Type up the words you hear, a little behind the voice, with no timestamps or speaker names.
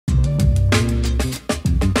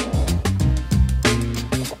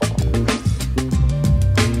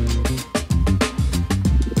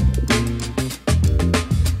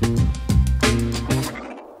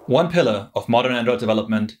One pillar of modern Android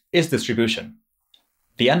development is distribution.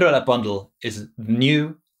 The Android App Bundle is the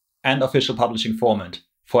new and official publishing format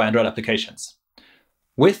for Android applications.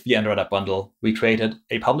 With the Android App Bundle, we created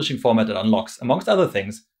a publishing format that unlocks, amongst other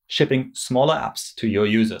things, shipping smaller apps to your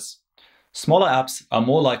users. Smaller apps are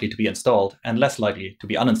more likely to be installed and less likely to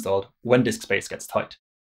be uninstalled when disk space gets tight.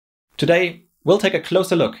 Today, we'll take a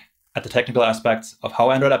closer look at the technical aspects of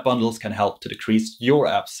how Android App Bundles can help to decrease your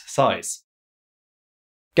app's size.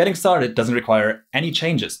 Getting started doesn't require any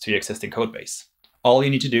changes to your existing codebase. All you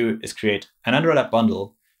need to do is create an Android App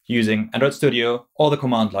Bundle using Android Studio or the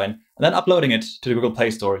command line, and then uploading it to the Google Play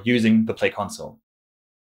Store using the Play console.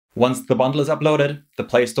 Once the bundle is uploaded, the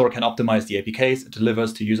Play Store can optimize the APKs it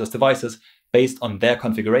delivers to users' devices based on their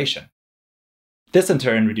configuration. This in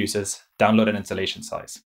turn reduces download and installation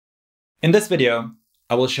size. In this video,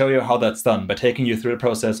 I will show you how that's done by taking you through the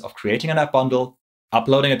process of creating an app bundle,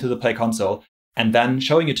 uploading it to the Play console, and then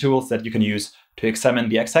showing you tools that you can use to examine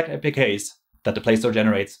the exact APKs that the Play Store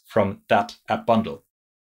generates from that app bundle.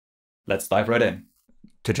 Let's dive right in.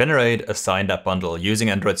 To generate a signed app bundle using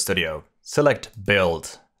Android Studio, select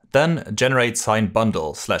Build, then Generate Signed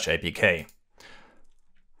Bundle/APK.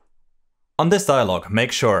 On this dialog,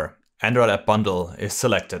 make sure Android App Bundle is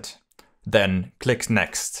selected, then click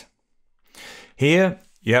Next. Here,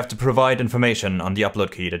 you have to provide information on the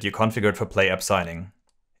upload key that you configured for Play App Signing.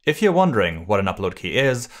 If you're wondering what an upload key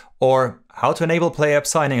is, or how to enable Play App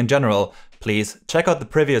Signing in general, please check out the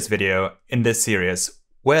previous video in this series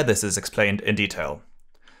where this is explained in detail.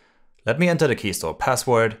 Let me enter the key store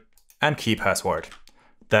password and key password,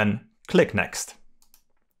 then click Next.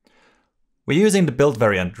 We're using the build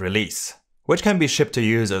variant Release, which can be shipped to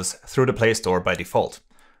users through the Play Store by default.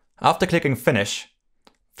 After clicking Finish,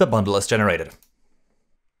 the bundle is generated.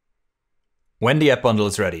 When the app bundle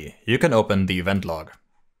is ready, you can open the event log,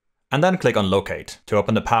 and then click on Locate to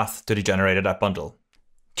open the path to the generated app bundle.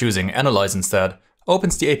 Choosing Analyze instead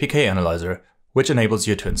opens the APK Analyzer, which enables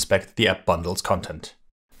you to inspect the app bundle's content.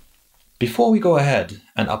 Before we go ahead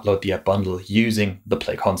and upload the app bundle using the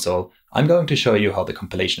Play console, I'm going to show you how the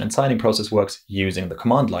compilation and signing process works using the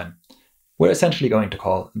command line. We're essentially going to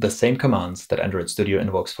call the same commands that Android Studio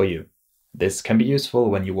invokes for you. This can be useful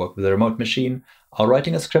when you work with a remote machine, are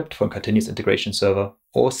writing a script for a continuous integration server,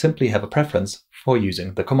 or simply have a preference for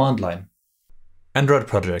using the command line. Android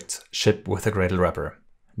projects ship with a Gradle wrapper.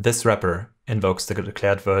 This wrapper invokes the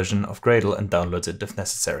declared version of Gradle and downloads it if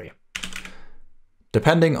necessary.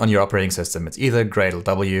 Depending on your operating system, it's either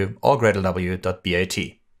GradleW or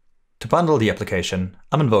GradleW.bat. To bundle the application,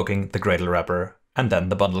 I'm invoking the Gradle wrapper and then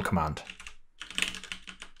the bundle command.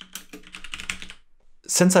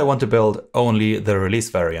 Since I want to build only the release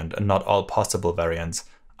variant and not all possible variants,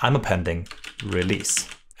 I'm appending release,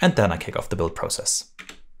 and then I kick off the build process.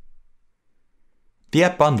 The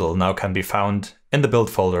app bundle now can be found in the build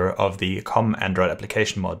folder of the COM Android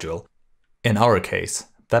application module. In our case,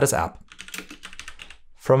 that is app.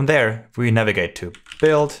 From there, we navigate to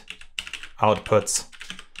Build, Outputs,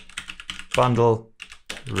 Bundle,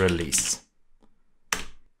 Release.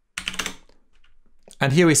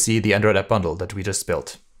 And here we see the Android app bundle that we just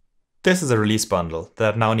built. This is a release bundle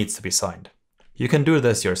that now needs to be signed. You can do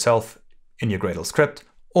this yourself in your Gradle script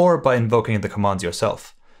or by invoking the commands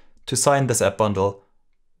yourself. To sign this app bundle,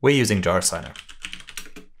 we're using jar signer.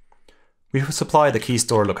 We supply the key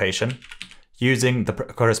store location using the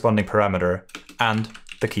corresponding parameter and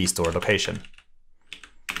the key store location.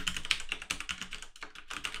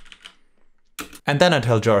 And then I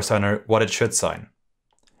tell jar signer what it should sign.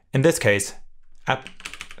 In this case, app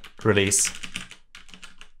release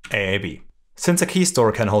AAB. Since a key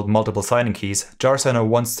store can hold multiple signing keys, jar signer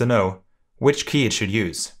wants to know which key it should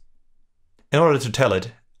use. In order to tell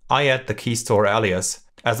it, I add the key store alias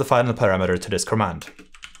as the final parameter to this command.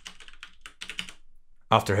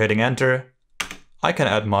 After hitting enter, I can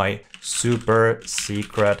add my super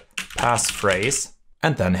secret passphrase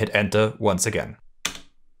and then hit enter once again.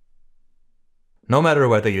 No matter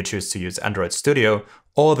whether you choose to use Android Studio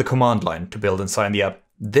or the command line to build and sign the app,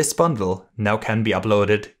 this bundle now can be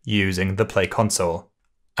uploaded using the Play console.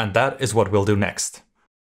 And that is what we'll do next.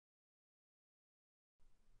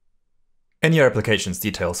 In your application's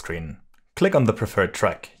detail screen, click on the preferred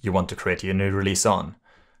track you want to create your new release on.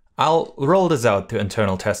 I'll roll this out to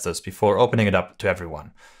internal testers before opening it up to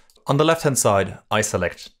everyone. On the left-hand side, I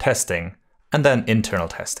select Testing and then Internal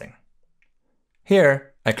Testing.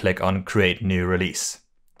 Here, I click on Create New Release.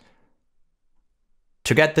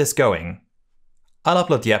 To get this going, I'll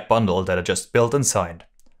upload the app bundle that I just built and signed.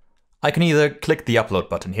 I can either click the upload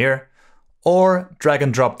button here, or drag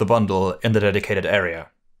and drop the bundle in the dedicated area.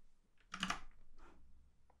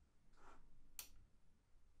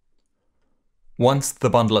 Once the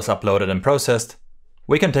bundle is uploaded and processed,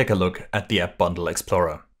 we can take a look at the App Bundle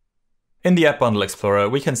Explorer. In the App Bundle Explorer,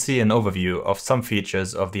 we can see an overview of some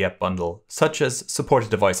features of the App Bundle, such as supported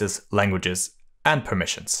devices, languages, and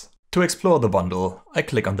permissions. To explore the bundle, I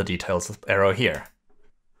click on the Details arrow here,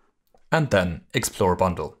 and then Explore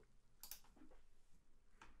Bundle.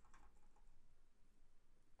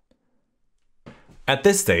 At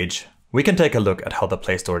this stage, we can take a look at how the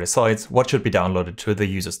Play Store decides what should be downloaded to the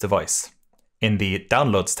user's device. In the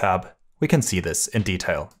Downloads tab, we can see this in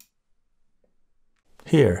detail.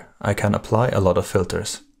 Here, I can apply a lot of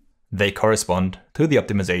filters. They correspond to the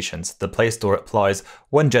optimizations the Play Store applies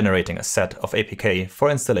when generating a set of APK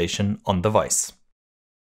for installation on the Weiss.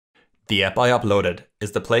 The app I uploaded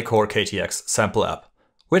is the PlayCore KTX sample app,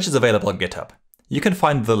 which is available on GitHub. You can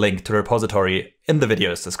find the link to the repository in the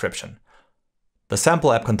video's description. The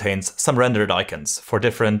sample app contains some rendered icons for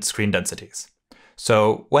different screen densities.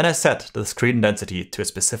 So when I set the screen density to a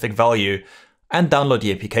specific value and download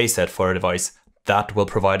the APK set for a device, that will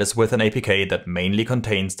provide us with an APK that mainly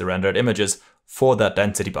contains the rendered images for that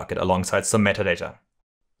density bucket alongside some metadata.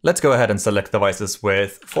 Let's go ahead and select devices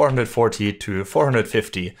with 440 to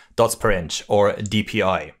 450 dots per inch, or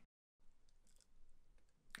DPI.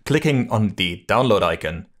 Clicking on the download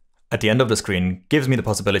icon at the end of the screen gives me the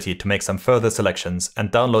possibility to make some further selections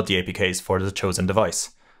and download the APKs for the chosen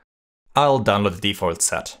device. I'll download the default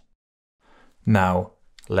set. Now,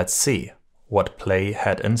 let's see what Play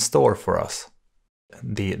had in store for us.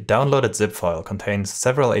 The downloaded zip file contains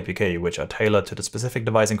several APK which are tailored to the specific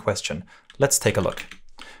device in question. Let's take a look.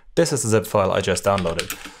 This is the zip file I just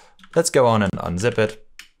downloaded. Let's go on and unzip it.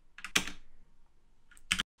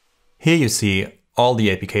 Here you see all the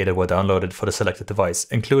APK that were downloaded for the selected device,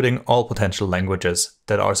 including all potential languages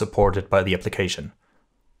that are supported by the application.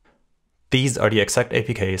 These are the exact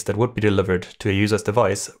APKs that would be delivered to a user's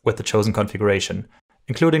device with the chosen configuration,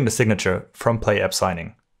 including the signature from Play App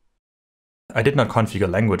Signing. I did not configure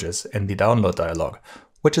languages in the download dialog,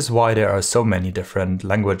 which is why there are so many different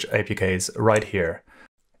language APKs right here.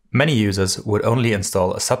 Many users would only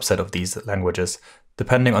install a subset of these languages,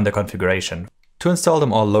 depending on their configuration. To install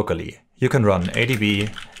them all locally, you can run adb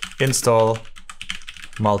install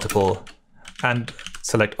multiple and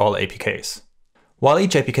select all APKs. While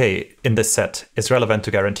each APK in this set is relevant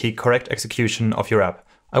to guarantee correct execution of your app,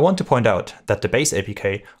 I want to point out that the base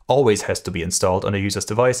APK always has to be installed on a user's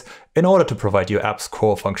device in order to provide your app's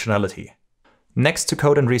core functionality. Next to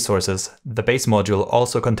code and resources, the base module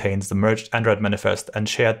also contains the merged Android manifest and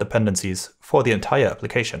shared dependencies for the entire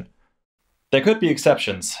application. There could be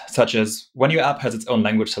exceptions, such as when your app has its own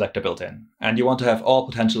language selector built in, and you want to have all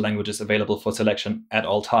potential languages available for selection at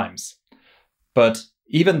all times. But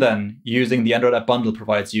even then, using the Android App Bundle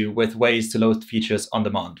provides you with ways to load features on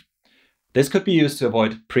demand. This could be used to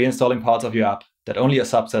avoid pre-installing parts of your app that only a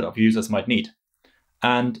subset of users might need.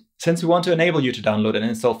 And since we want to enable you to download and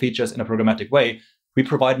install features in a programmatic way, we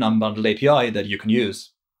provide an unbundled API that you can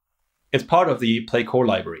use. It's part of the Play Core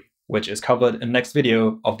library, which is covered in the next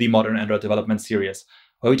video of the Modern Android Development series,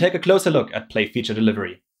 where we take a closer look at Play feature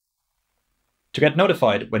delivery. To get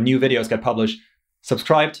notified when new videos get published,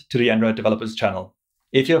 subscribe to the Android Developers channel.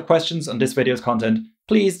 If you have questions on this video's content,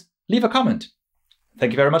 please leave a comment.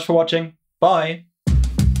 Thank you very much for watching. Bye!